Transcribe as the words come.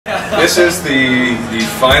This is the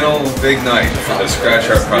final big night for the Scratch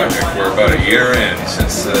Art project. We're about a year in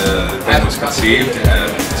since the thing was conceived, and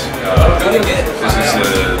this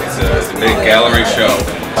is the big gallery show.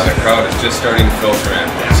 The crowd is just starting to filter in.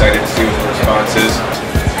 We're excited to see what the response is.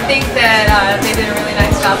 I think that they did a really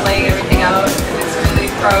nice job laying everything out. It's really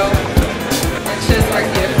pro. It should work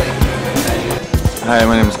beautifully. Hi,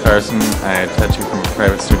 my name is Carson. I tattoo from a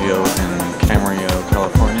private studio in Camarillo,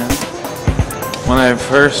 California. When I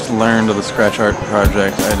first learned of the Scratch Art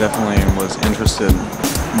project, I definitely was interested,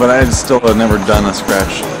 but I had still never done a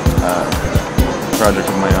Scratch project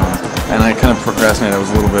of my own. And I kind of procrastinated. I was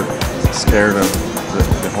a little bit scared of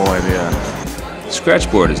the whole idea.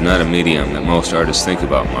 Scratchboard is not a medium that most artists think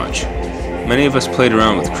about much. Many of us played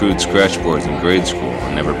around with crude scratchboards in grade school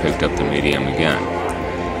and never picked up the medium again.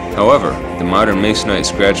 However, the modern Masonite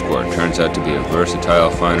scratchboard turns out to be a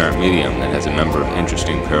versatile fine art medium that has a number of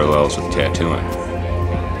interesting parallels with tattooing.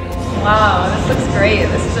 Wow, this looks great.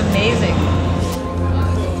 This is amazing.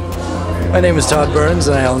 My name is Todd Burns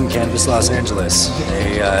and I own Canvas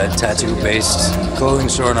L.A, a tattoo-based clothing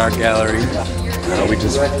store and art gallery. We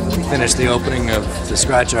just finished the opening of the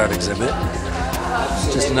Scratch Art exhibit.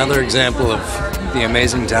 Just another example of the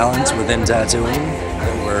amazing talents within tattooing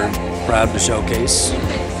that we're proud to showcase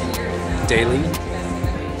daily.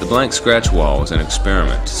 The blank scratch wall was an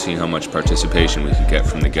experiment to see how much participation we could get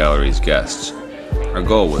from the gallery's guests. Our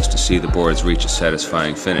goal was to see the boards reach a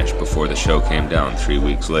satisfying finish before the show came down 3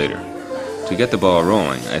 weeks later. To get the ball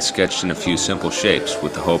rolling, I sketched in a few simple shapes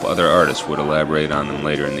with the hope other artists would elaborate on them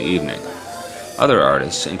later in the evening. Other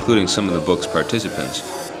artists, including some of the book's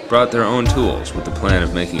participants, brought their own tools with the plan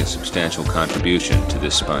of making a substantial contribution to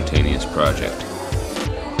this spontaneous project.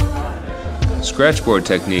 Scratchboard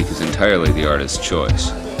technique is entirely the artist's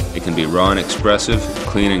choice. It can be raw and expressive,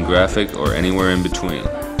 clean and graphic, or anywhere in between.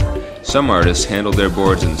 Some artists handled their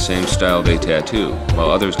boards in the same style they tattoo,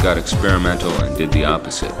 while others got experimental and did the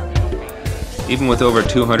opposite. Even with over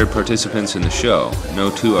 200 participants in the show,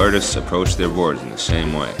 no two artists approached their boards in the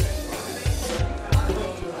same way.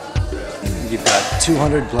 You've got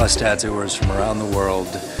 200 plus tattooers from around the world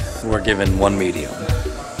who are given one medium.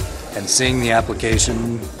 And seeing the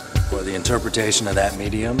application or the interpretation of that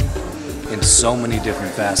medium in so many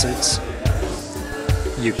different facets,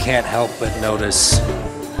 you can't help but notice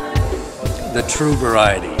the true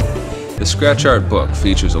variety. The Scratch Art book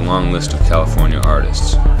features a long list of California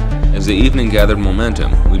artists. As the evening gathered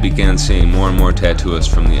momentum, we began seeing more and more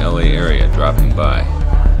tattooists from the LA area dropping by.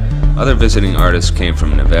 Other visiting artists came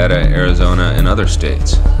from Nevada, Arizona, and other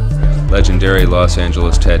states. Legendary Los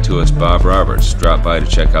Angeles tattooist Bob Roberts dropped by to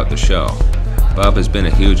check out the show. Bob has been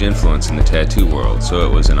a huge influence in the tattoo world, so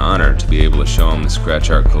it was an honor to be able to show him the Scratch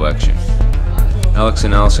Art collection. Alex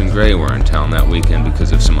and Allison Gray were in town that weekend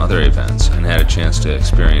because of some other events and had a chance to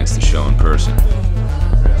experience the show in person.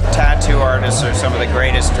 Tattoo artists are some of the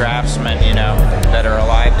greatest draftsmen, that are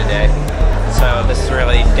alive today. So this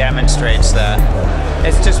really demonstrates that.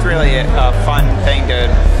 It's just really a fun thing to,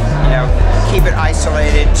 keep it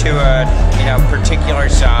isolated to a, particular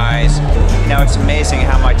size. It's amazing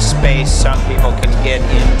how much space some people can get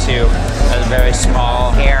into a very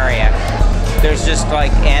small area. There's just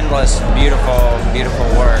like endless, beautiful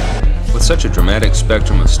work. With such a dramatic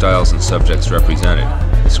spectrum of styles and subjects represented,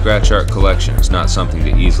 the Scratch Art collection is not something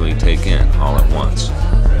to easily take in all at once.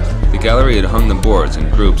 The gallery had hung the boards in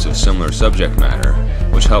groups of similar subject matter,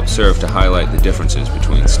 which helped serve to highlight the differences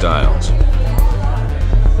between styles.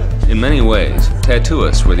 In many ways,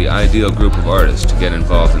 tattooists were the ideal group of artists to get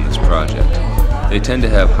involved in this project. They tend to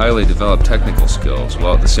have highly developed technical skills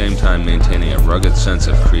while at the same time maintaining a rugged sense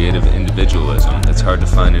of creative individualism that's hard to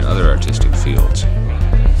find in other artistic fields.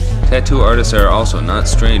 Tattoo artists are also not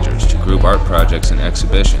strangers to group art projects and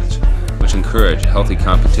exhibitions, which encourage healthy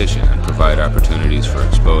competition and provide opportunities for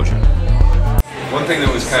exposure. One thing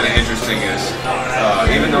that was kind of interesting is,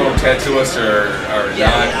 even though tattooists are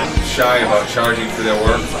not shy about charging for their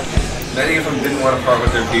work, many of them didn't want to part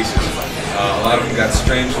with their pieces. A lot of them got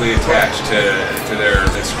strangely attached to their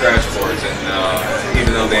scratch boards, and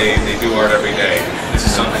even though they do art every day, this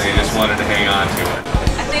is something they just wanted to hang on to.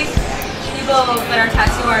 I think people that are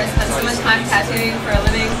tattoo artists spend so much time tattooing for a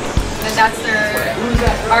living that that's their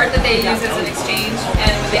art that they use as an exchange,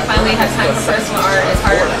 and when they finally have time for personal art, it's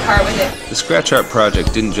harder to part with it. The Scratch Art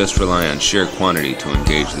project didn't just rely on sheer quantity to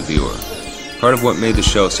engage the viewer. Part of what made the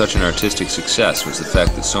show such an artistic success was the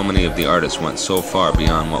fact that so many of the artists went so far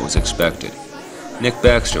beyond what was expected. Nick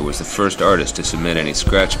Baxter was the first artist to submit any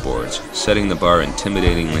scratch boards, setting the bar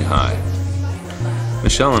intimidatingly high.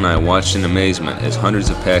 Michelle and I watched in amazement as hundreds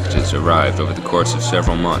of packages arrived over the course of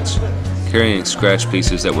several months, carrying scratch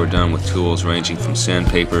pieces that were done with tools ranging from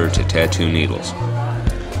sandpaper to tattoo needles.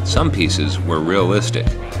 Some pieces were realistic,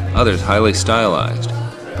 others highly stylized,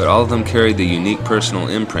 but all of them carried the unique personal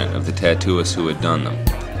imprint of the tattooists who had done them.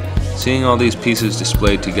 Seeing all these pieces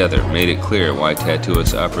displayed together made it clear why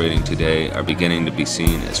tattooists operating today are beginning to be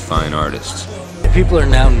seen as fine artists. People are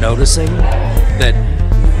now noticing that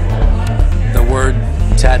the word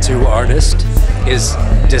tattoo artist is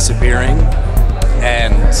disappearing,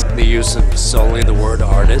 and the use of solely the word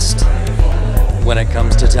artist when it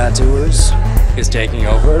comes to tattooers is taking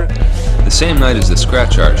over. The same night as the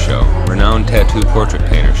Scratch Art Show, renowned tattoo portrait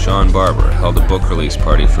painter Sean Barber held a book release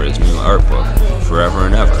party for his new art book, Forever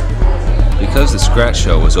and Ever. Because the Scratch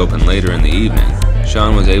Show was open later in the evening,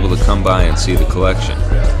 Sean was able to come by and see the collection.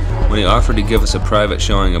 When he offered to give us a private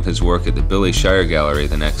showing of his work at the Billy Shire Gallery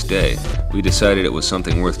the next day, we decided it was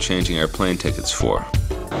something worth changing our plane tickets for.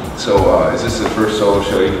 So, is this the first solo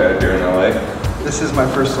show you've had here in LA? This is my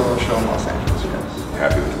first solo show in Los Angeles, yes.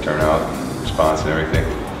 Happy with the turnout and response and everything?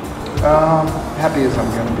 Happy as I'm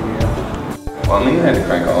going to be, yeah. Well, I mean, you had to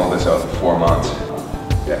crank all this out in 4 months.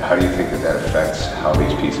 Yeah, how do you think that affects how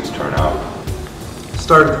these pieces turn out?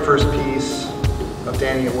 Started the first piece of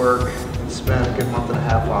Danny at work and spent a good month and a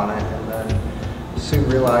half on it, and then soon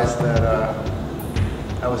realized that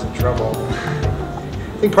I was in trouble.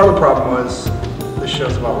 I think part of the problem was this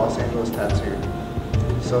show's about Los Angeles tattoo.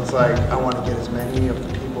 So it's like I want to get as many of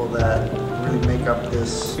the people that really make up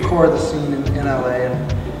this core of the scene in LA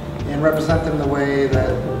and represent them the way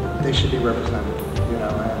that they should be represented, you know,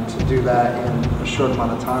 and to do that in a short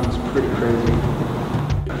amount of time is pretty crazy.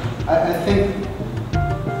 I think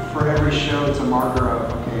for every show it's a marker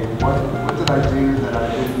of, okay, what did I do that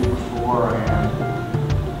I didn't do before,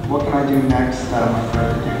 and what can I do next that I'm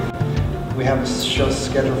afraid to do? We have a show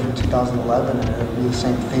scheduled for 2011 and it'll be the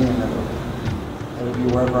same theme. It'll be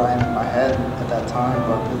wherever I am in my head at that time,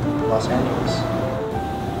 but in Los Angeles.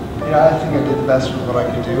 You know, I think I did the best with what I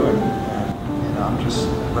could do, and you know, I'm just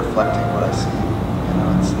reflecting what I see. You know,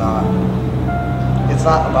 it's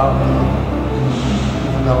not about me,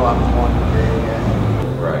 even though I'm the one creating it.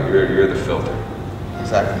 Right, you're the filter.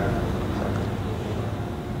 Exactly.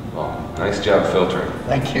 Well, nice job filtering.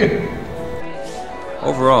 Thank you.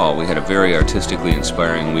 Overall, we had a very artistically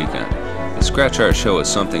inspiring weekend. The Scratch Art Show is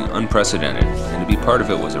something unprecedented, and to be part of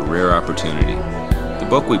it was a rare opportunity. The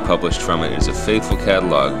book we published from it is a faithful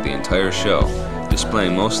catalog of the entire show,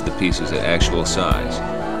 displaying most of the pieces at actual size,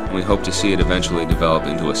 and we hope to see it eventually develop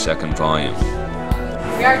into a second volume.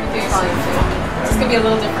 We are doing volume 2. It's going to be a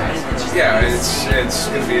little different. Yeah, it's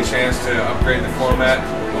going to be a chance to upgrade the format.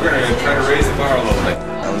 We're going to try to raise the bar a little bit.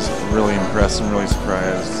 I was really impressed and really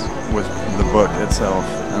surprised with the book itself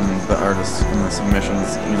and the artists and the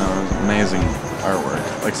submissions. You know, it was amazing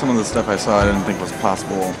artwork. Like some of the stuff I saw I didn't think was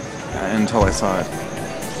possible until I saw it.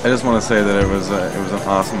 I just want to say that it was an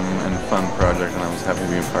awesome and fun project, and I was happy to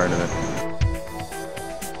be a part of it.